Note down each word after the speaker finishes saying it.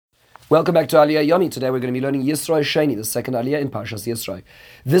Welcome back to Aliyah Yomi. Today we're going to be learning Yisro Sheni, the second Aliyah in Parshas Yisro.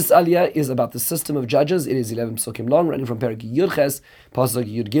 This Aliyah is about the system of judges. It is 11 psukim long, running from Perek Yud Ches,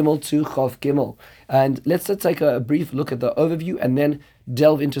 Pasuk Yud Gimel to Chof Gimel. And let's take a brief look at the overview and then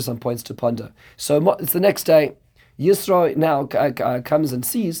delve into some points to ponder. So it's the next day. Yisro now comes and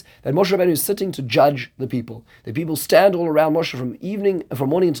sees that Moshe Rabbeinu is sitting to judge the people. The people stand all around Moshe from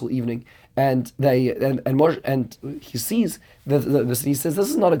morning until evening, and he sees this. He says, "This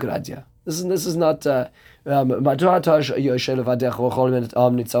is not a good idea. This is not." Why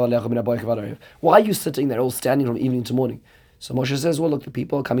are you sitting there all standing from evening to morning? So Moshe says, "Well, look, the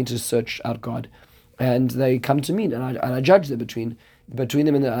people are coming to search out God, and they come to me, and I judge them between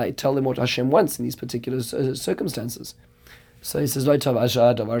them, and I tell them what Hashem wants in these particular circumstances." So he says, "This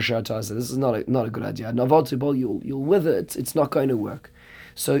is not a good idea. You'll wither. It's not going to work.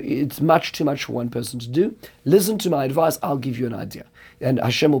 So it's much too much for one person to do. Listen to my advice. I'll give you an idea, and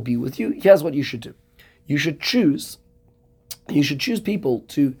Hashem will be with you. Here's what you should do. You should choose people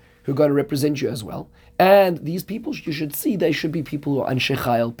who are going to represent you as well. And these people, you should see, they should be people who are anshe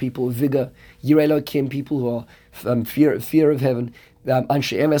chayil, people of vigor, yirei Elokim, people who are fear of heaven,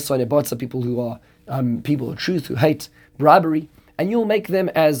 anshe emes sonebotza, people who are people of truth, who hate bribery, and you'll make them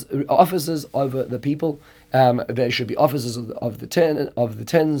as officers over the people. They should be officers of the tens, of the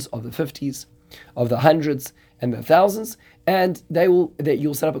 50s, of the hundreds, and the thousands, and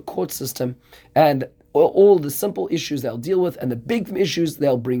you'll set up a court system, and all the simple issues they'll deal with, and the big issues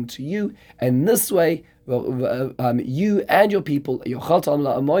they'll bring to you. And this way, you and your people,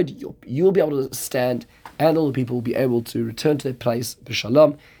 you'll be able to stand, and all the people will be able to return to their place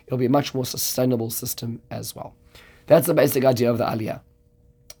b'shalom. It'll be a much more sustainable system as well. That's the basic idea of the Aliyah.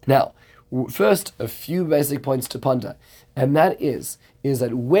 Now, first, a few basic points to ponder, and that is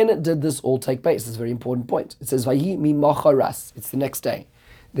that when did this all take place? It's a very important point. It says Vayi mi macharas. It's the next day.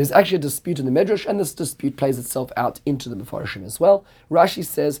 There's actually a dispute in the Midrash, and this dispute plays itself out into the Mefarshim as well. Rashi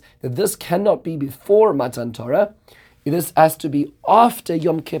says that this cannot be before Matan Torah. This has to be after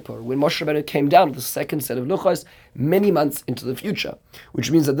Yom Kippur, when Moshe Rabbeinu came down with the second set of luchos, many months into the future,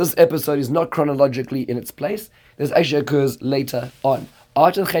 which means that this episode is not chronologically in its place. This actually occurs later on.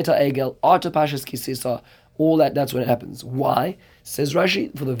 After Cheta Egel, after Pashas Kisisa, all that's when it happens. Why? Says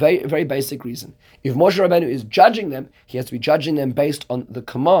Rashi, for the very, very basic reason. If Moshe Rabbeinu is judging them, he has to be judging them based on the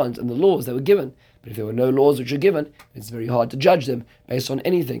commands and the laws that were given. But if there were no laws which are given, it's very hard to judge them based on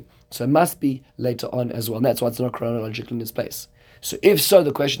anything. So it must be later on as well. And that's why it's not chronologically in its place. So if so,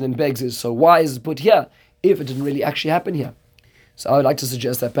 the question then begs is, so why is it put here if it didn't really actually happen here? So I would like to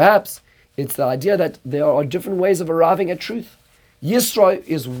suggest that perhaps it's the idea that there are different ways of arriving at truth. Yisro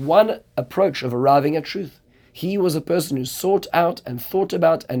is one approach of arriving at truth. He was a person who sought out and thought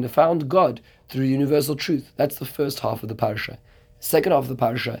about and found God through universal truth. That's the first half of the parasha. The second half of the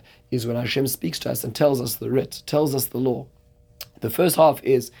parasha is when Hashem speaks to us and tells us the writ, tells us the law. The first half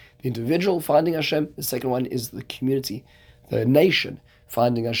is the individual finding Hashem. The second one is the community, the nation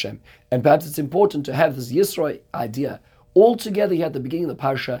finding Hashem. And perhaps it's important to have this Yisro idea all together here at the beginning of the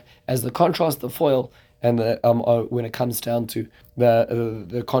parasha as the contrast, the foil, and when it comes down to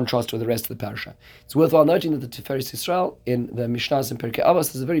the contrast with the rest of the parasha. It's worthwhile noting that the Tiferes Yisrael in the Mishnahs and Pirkei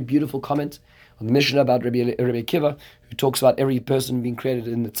Avos is a very beautiful comment on the Mishnah about Rabbi Akiva, who talks about every person being created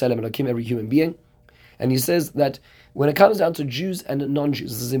in the Tzelem Elokim, every human being. And he says that when it comes down to Jews and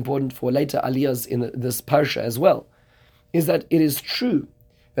non-Jews, this is important for later aliyahs in this parasha as well, is that it is true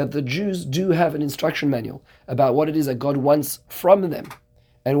that the Jews do have an instruction manual about what it is that God wants from them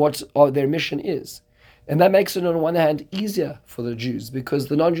and what their mission is. And that makes it, on one hand, easier for the Jews because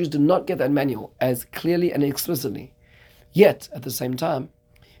the non-Jews do not get that manual as clearly and explicitly. Yet, at the same time,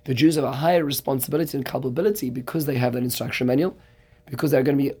 the Jews have a higher responsibility and culpability because they have that instruction manual, because they're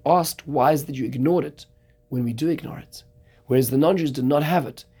going to be asked, why is it that you ignored it when we do ignore it? Whereas the non-Jews do not have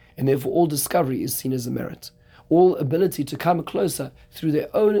it, and therefore all discovery is seen as a merit. All ability to come closer through their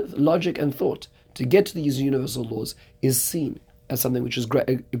own logic and thought to get to these universal laws is seen as something which is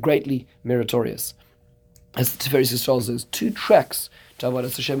greatly meritorious. As the Tiferes Yisrael says, two tracks to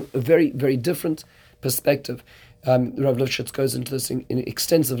Avodas Hashem, a very, very different perspective. Rav Lifshitz goes into this in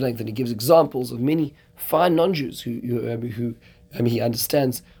extensive length, and he gives examples of many fine non-Jews who he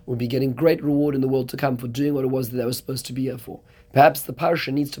understands will be getting great reward in the world to come for doing what it was that they were supposed to be here for. Perhaps the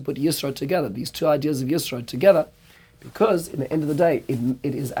parasha needs to put Yisro together, these two ideas of Yisro together, because in the end of the day,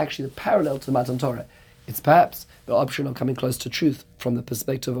 it is actually the parallel to Matan Torah. It's perhaps the option of coming close to truth from the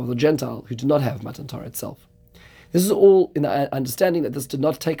perspective of the Gentile who do not have Matan Torah itself. This is all in the understanding that this did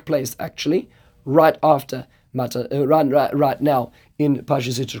not take place actually right after right now in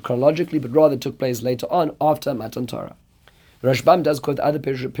Parshas Yisro chronologically, but rather took place later on after Matan Torah. Rashbam does quote other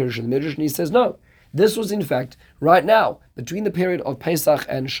Pirush in the Midrash, and he says, no, this was in fact right now, between the period of Pesach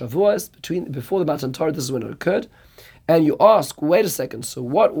and Shavuos, before the Matan Torah, this is when it occurred. And you ask, wait a second, so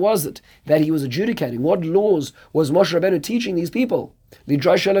what was it that he was adjudicating? What laws was Moshe Rabbeinu teaching these people?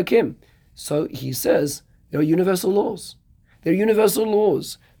 Lidrash Elokim. So he says, there are universal laws. There are universal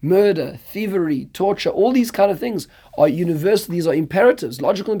laws. Murder, thievery, torture, all these kind of things are universal. These are imperatives,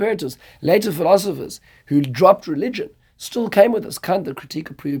 logical imperatives. Later philosophers who dropped religion still came with us. Kant, the critique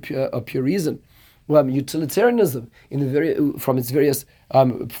of pure reason, utilitarianism from its various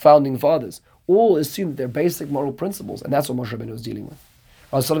founding fathers, all assume their basic moral principles, and that's what Moshe Rabbeinu was dealing with.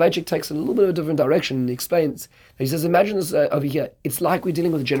 Soloveitchik takes a little bit of a different direction and explains. He says, imagine this over here. It's like we're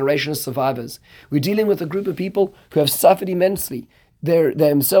dealing with a generation of survivors. We're dealing with a group of people who have suffered immensely. They're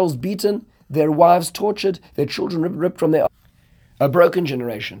themselves beaten, their wives tortured, their children ripped from their... A broken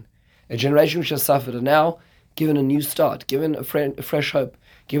generation. A generation which has suffered and now given a new start, given a fresh hope,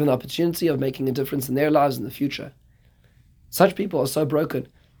 given the opportunity of making a difference in their lives in the future. Such people are so broken.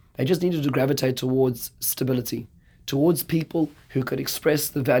 They just needed to gravitate towards stability, towards people who could express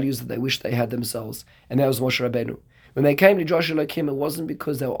the values that they wish they had themselves. And that was Moshe Rabbeinu. When they came to Joshua Elokim, it wasn't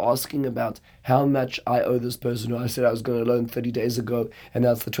because they were asking about how much I owe this person who I said I was going to loan 30 days ago, and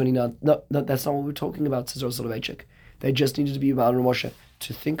that's the 29th. No, that's not what we're talking about, says Rav Soloveitchik. They just needed to be around Moshe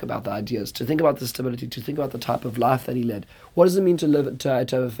to think about the ideas, to think about the stability, to think about the type of life that he led. What does it mean to live, to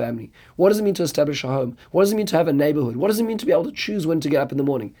have a family? What does it mean to establish a home? What does it mean to have a neighborhood? What does it mean to be able to choose when to get up in the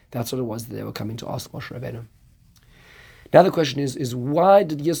morning? That's what it was that they were coming to ask Moshe Rabbeinu. Now the question is why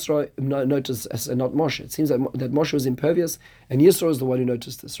did Yisro notice and not Moshe? It seems that Moshe was impervious, and Yisro is the one who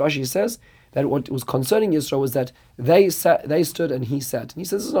noticed this. Rashi says that what was concerning Yisro was that they stood and he sat. And he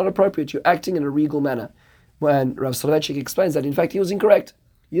says it's not appropriate. You're acting in a regal manner. When Rav Soloveitchik explains that, in fact, he was incorrect.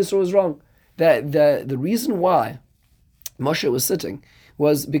 Yisro was wrong. The reason why Moshe was sitting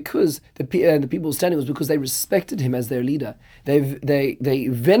was because the people standing was because they respected him as their leader. They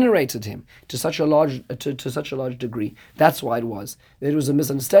venerated him to such a large degree. That's why it was. There was a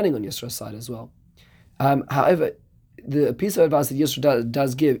misunderstanding on Yisro's side as well. However, the piece of advice that Yisro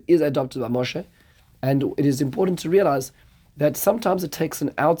does give is adopted by Moshe, and it is important to realize that sometimes it takes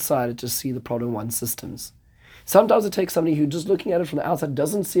an outsider to see the problem in one's systems. Sometimes it takes somebody who just looking at it from the outside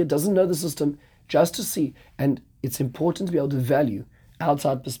doesn't see it, doesn't know the system, just to see. And it's important to be able to value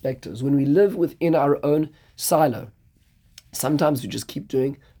outside perspectives. When we live within our own silo, sometimes we just keep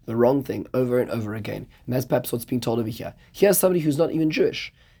doing the wrong thing over and over again. And that's perhaps what's being told over here. Here's somebody who's not even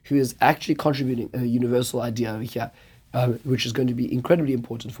Jewish, who is actually contributing a universal idea over here, which is going to be incredibly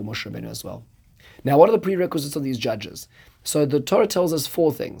important for Moshe Rabbeinu as well. Now, what are the prerequisites of these judges? So the Torah tells us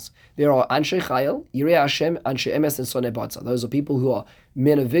 4 things. There are Anshe Chayil, Yirei Hashem, Anshe Emes, and Sonei Batza. Those are people who are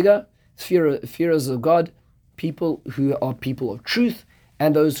men of vigor, fearers of God, people who are people of truth,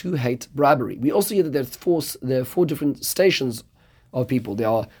 and those who hate bribery. We also hear that there are 4 different stations of people. There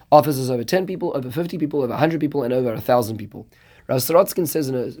are officers over 10 people, over 50 people, over 100 people, and over 1,000 people. Rav Sorotskin says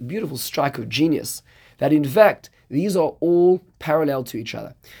in a beautiful strike of genius that in fact these are all parallel to each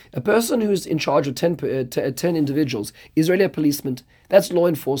other. A person who's in charge of 10 individuals is really a policeman. That's law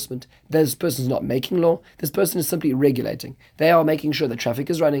enforcement. This person's not making law. This person is simply regulating. They are making sure that traffic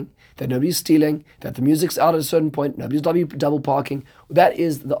is running, that nobody's stealing, that the music's out at a certain point, nobody's double parking. That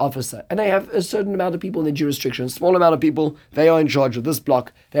is the officer. And they have a certain amount of people in their jurisdiction, a small amount of people. They are in charge of this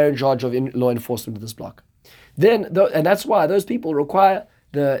block. They're in charge of law enforcement of this block. And that's why those people require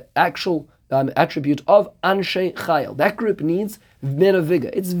the actual attribute of Anshe Chayil. That group needs men of vigor.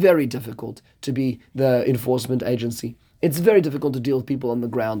 It's very difficult to be the enforcement agency. It's very difficult to deal with people on the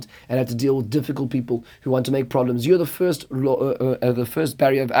ground and have to deal with difficult people who want to make problems. You're the first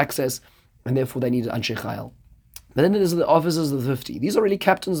barrier of access, and therefore they need Anshe Chayil. But then there's the officers of the 50. These are really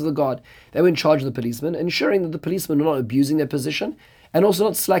captains of the guard. They were in charge of the policemen, ensuring that the policemen are not abusing their position and also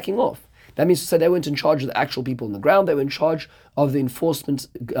not slacking off. That means to say they weren't in charge of the actual people on the ground. They were in charge of the enforcement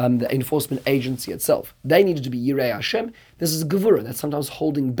agency itself. They needed to be Yirei Hashem. This is Gevurah, that's sometimes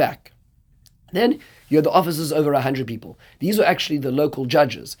holding back. Then you had the officers over 100 people. These were actually the local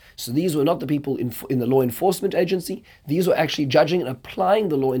judges. So these were not the people in the law enforcement agency. These were actually judging and applying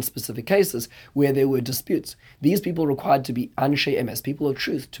the law in specific cases where there were disputes. These people required to be Anshe Emes, people of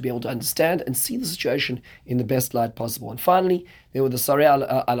truth, to be able to understand and see the situation in the best light possible. And finally, there were the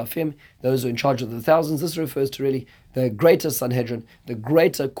Sarei Alafim, those who are in charge of the thousands. This refers to really the greater Sanhedrin, the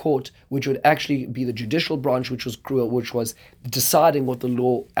greater court, which would actually be the judicial branch, which was deciding what the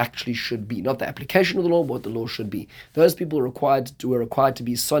law actually should be, not the application of the law, but what the law should be. Those people were required to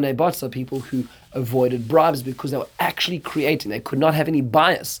be Sonei Batza, people who avoided bribes because they were actually creating. They could not have any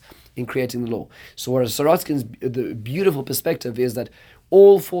bias in creating the law. So whereas Sorotskin's the beautiful perspective is that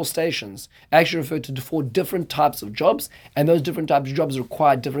all four stations actually refer to four different types of jobs, and those different types of jobs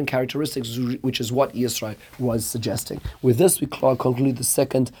require different characteristics, which is what Yisro was suggesting. With this, we conclude the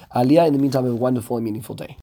second aliyah. In the meantime, have a wonderful and meaningful day.